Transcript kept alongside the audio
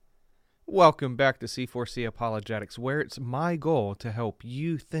Welcome back to C4C Apologetics, where it's my goal to help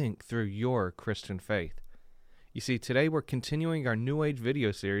you think through your Christian faith. You see, today we're continuing our New Age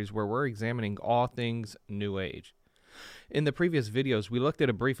video series where we're examining all things New Age. In the previous videos, we looked at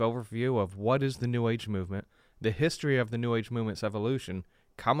a brief overview of what is the New Age movement, the history of the New Age movement's evolution,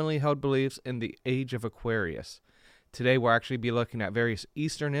 commonly held beliefs in the Age of Aquarius. Today we'll actually be looking at various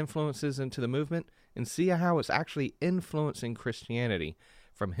Eastern influences into the movement and see how it's actually influencing Christianity,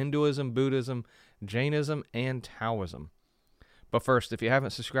 from Hinduism, Buddhism, Jainism, and Taoism. But first, if you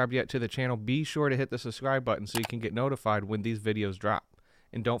haven't subscribed yet to the channel, be sure to hit the subscribe button so you can get notified when these videos drop.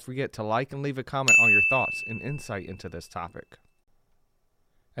 And don't forget to like and leave a comment on your thoughts and insight into this topic.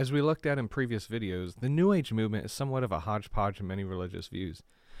 As we looked at in previous videos, the New Age movement is somewhat of a hodgepodge of many religious views.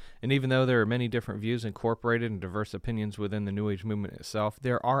 And even though there are many different views incorporated and diverse opinions within the New Age movement itself,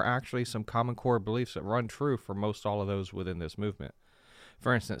 there are actually some common core beliefs that run true for most all of those within this movement.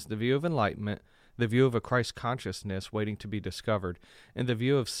 For instance, the view of enlightenment, the view of a Christ consciousness waiting to be discovered, and the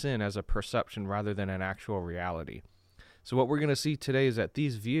view of sin as a perception rather than an actual reality. So what we're going to see today is that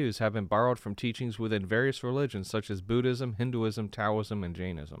these views have been borrowed from teachings within various religions such as Buddhism, Hinduism, Taoism, and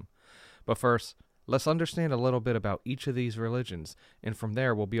Jainism. But first, let's understand a little bit about each of these religions, and from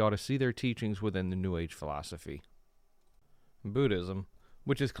there we'll be able to see their teachings within the New Age philosophy. Buddhism,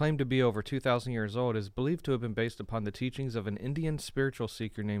 which is claimed to be over 2,000 years old, is believed to have been based upon the teachings of an Indian spiritual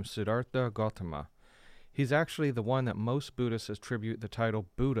seeker named Siddhartha Gautama. He's actually the one that most Buddhists attribute the title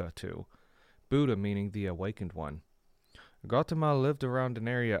Buddha to, Buddha meaning the awakened one. Gautama lived around an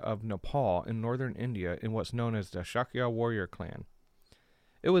area of Nepal in northern India in what's known as the Shakya warrior clan.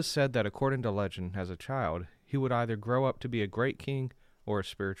 It was said that according to legend, as a child, he would either grow up to be a great king or a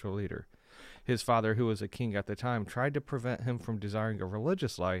spiritual leader. His father, who was a king at the time, tried to prevent him from desiring a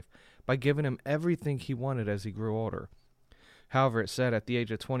religious life by giving him everything he wanted as he grew older. However, it's said at the age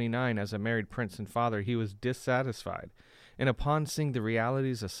of 29, as a married prince and father, he was dissatisfied, and upon seeing the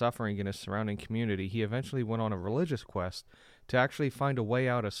realities of suffering in his surrounding community, he eventually went on a religious quest to actually find a way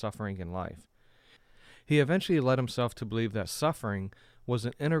out of suffering in life. He eventually led himself to believe that suffering was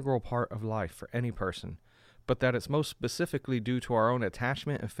an integral part of life for any person, but that it's most specifically due to our own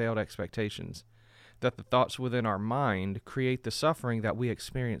attachment and failed expectations, that the thoughts within our mind create the suffering that we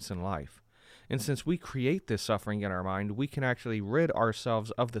experience in life. And since we create this suffering in our mind, we can actually rid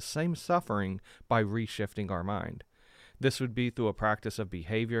ourselves of the same suffering by reshifting our mind. This would be through a practice of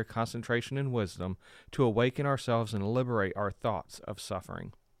behavior, concentration, and wisdom to awaken ourselves and liberate our thoughts of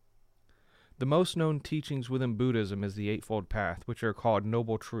suffering. The most known teachings within Buddhism is the Eightfold Path, which are called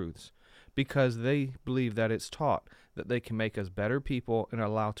Noble Truths, because they believe that it's taught that they can make us better people and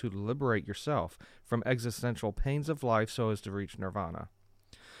allow to liberate yourself from existential pains of life so as to reach nirvana.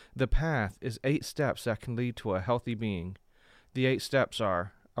 The path is 8 steps that can lead to a healthy being. The 8 steps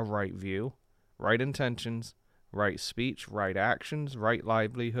are a right view, right intentions, right speech, right actions, right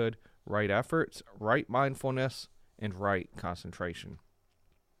livelihood, right efforts, right mindfulness, and right concentration.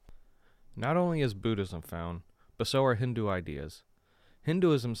 Not only is Buddhism found, but so are Hindu ideas.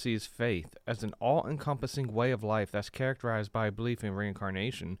 Hinduism sees faith as an all-encompassing way of life that's characterized by a belief in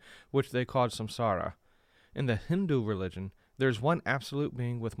reincarnation, which they called samsara. In the Hindu religion, there's one absolute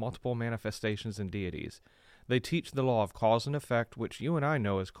being with multiple manifestations and deities. They teach the law of cause and effect, which you and I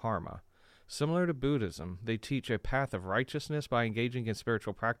know as karma. Similar to Buddhism, they teach a path of righteousness by engaging in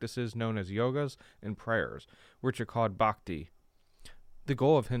spiritual practices known as yogas and prayers, which are called bhakti. The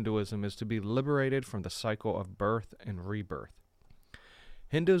goal of Hinduism is to be liberated from the cycle of birth and rebirth.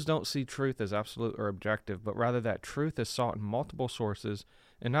 Hindus don't see truth as absolute or objective, but rather that truth is sought in multiple sources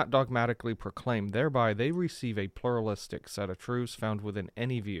and not dogmatically proclaimed. Thereby, they receive a pluralistic set of truths found within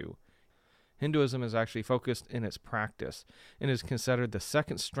any view. Hinduism is actually focused in its practice and is considered the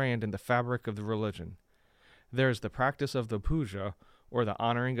second strand in the fabric of the religion. There is the practice of the puja, or the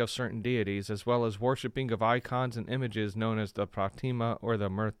honoring of certain deities, as well as worshipping of icons and images known as the pratima or the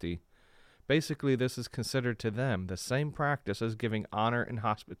murti. Basically, this is considered to them the same practice as giving honor and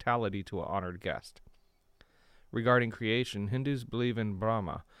hospitality to an honored guest. Regarding creation, Hindus believe in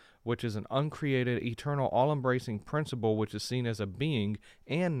Brahma, which is an uncreated, eternal, all-embracing principle which is seen as a being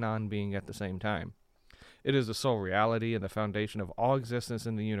and non-being at the same time. It is the sole reality and the foundation of all existence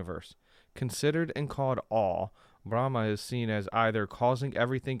in the universe. Considered and called all, Brahma is seen as either causing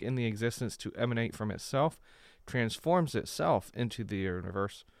everything in the existence to emanate from itself, transforms itself into the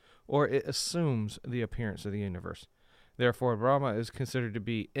universe, or it assumes the appearance of the universe. Therefore, Brahma is considered to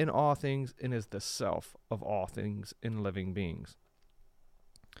be in all things and is the self of all things in living beings.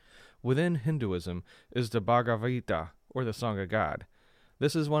 Within Hinduism is the Bhagavad Gita, or the Song of God.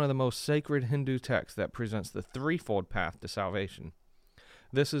 This is one of the most sacred Hindu texts that presents the threefold path to salvation.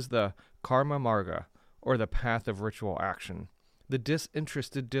 This is the Karma Marga, or the path of ritual action, the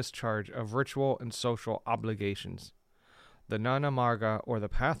disinterested discharge of ritual and social obligations. The Jnana Marga, or the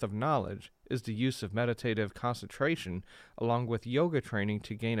path of knowledge, is the use of meditative concentration along with yoga training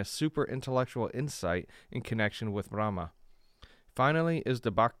to gain a super intellectual insight in connection with Brahma. Finally is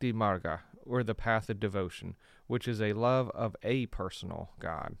the Bhakti Marga, or the path of devotion, which is a love of a personal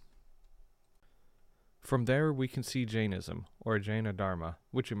God. From there we can see Jainism, or Jaina Dharma,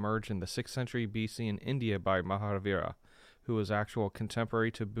 which emerged in the 6th century BC in India by Mahavira, who was actual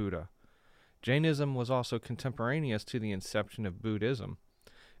contemporary to Buddha. Jainism was also contemporaneous to the inception of Buddhism.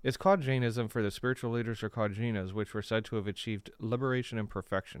 It's called Jainism for the spiritual leaders are called Jinas, which were said to have achieved liberation and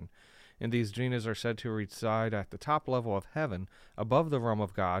perfection. And these Jinas are said to reside at the top level of heaven, above the realm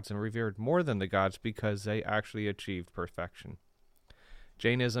of gods, and revered more than the gods because they actually achieved perfection.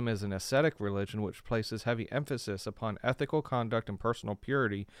 Jainism is an ascetic religion which places heavy emphasis upon ethical conduct and personal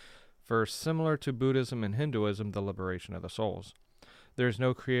purity, for similar to Buddhism and Hinduism, the liberation of the souls. There is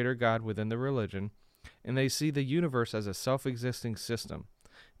no creator God within the religion, and they see the universe as a self-existing system.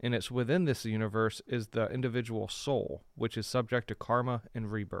 And it's within this universe is the individual soul, which is subject to karma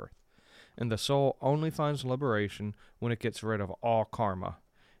and rebirth. And the soul only finds liberation when it gets rid of all karma.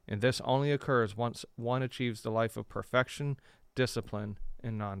 And this only occurs once one achieves the life of perfection, discipline,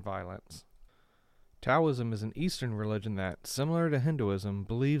 and nonviolence. Taoism is an Eastern religion that, similar to Hinduism,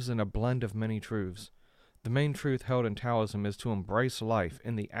 believes in a blend of many truths. The main truth held in Taoism is to embrace life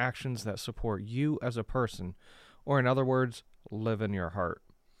in the actions that support you as a person, or in other words, live in your heart.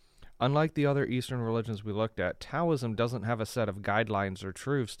 Unlike the other Eastern religions we looked at, Taoism doesn't have a set of guidelines or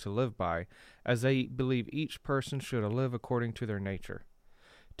truths to live by, as they believe each person should live according to their nature.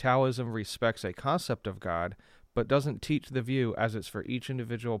 Taoism respects a concept of God, but doesn't teach the view as it's for each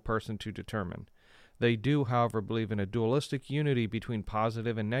individual person to determine. They do, however, believe in a dualistic unity between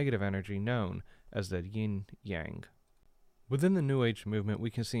positive and negative energy known as the yin-yang. Within the New Age movement, we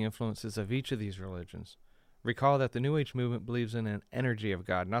can see influences of each of these religions. Recall that the New Age movement believes in an energy of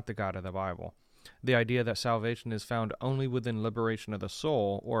God, not the God of the Bible. The idea that salvation is found only within liberation of the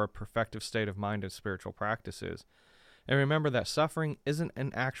soul, or a perfective state of mind and spiritual practices. And remember that suffering isn't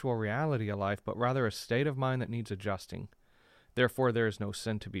an actual reality of life, but rather a state of mind that needs adjusting. Therefore, there is no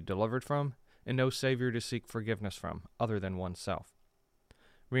sin to be delivered from, and no Savior to seek forgiveness from, other than oneself.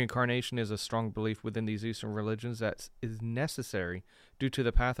 Reincarnation is a strong belief within these Eastern religions that is necessary due to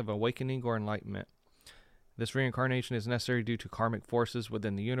the path of awakening or enlightenment. This reincarnation is necessary due to karmic forces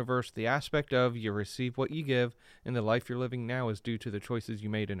within the universe. The aspect of you receive what you give, and the life you're living now is due to the choices you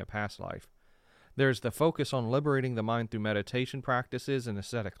made in a past life. There's the focus on liberating the mind through meditation practices and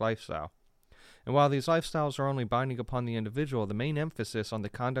ascetic lifestyle. And while these lifestyles are only binding upon the individual, the main emphasis on the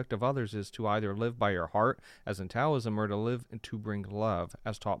conduct of others is to either live by your heart, as in Taoism, or to live and to bring love,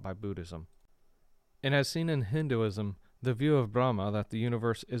 as taught by Buddhism. And as seen in Hinduism, the view of Brahma, that the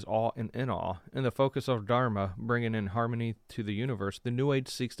universe is all and in all, and the focus of Dharma, bringing in harmony to the universe, the New Age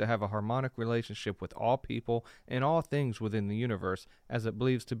seeks to have a harmonic relationship with all people and all things within the universe, as it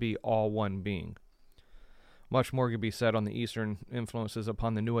believes to be all one being. Much more could be said on the Eastern influences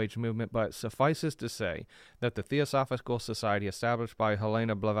upon the New Age movement, but suffices to say that the Theosophical Society established by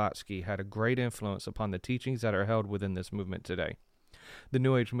Helena Blavatsky had a great influence upon the teachings that are held within this movement today. The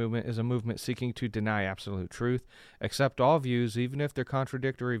New Age movement is a movement seeking to deny absolute truth, accept all views even if their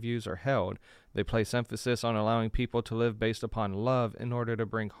contradictory views are held. They place emphasis on allowing people to live based upon love in order to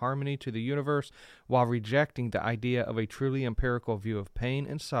bring harmony to the universe, while rejecting the idea of a truly empirical view of pain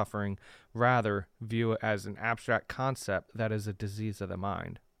and suffering, rather view it as an abstract concept that is a disease of the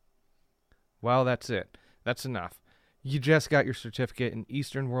mind. Well, that's it. That's enough. You just got your certificate in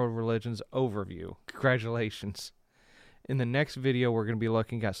Eastern World Religions Overview. Congratulations. In the next video, we're going to be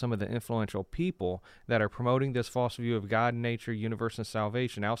looking at some of the influential people that are promoting this false view of God, nature, universe, and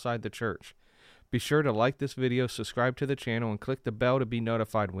salvation outside the church. Be sure to like this video, subscribe to the channel, and click the bell to be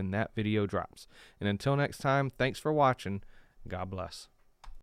notified when that video drops. And until next time, thanks for watching. God bless.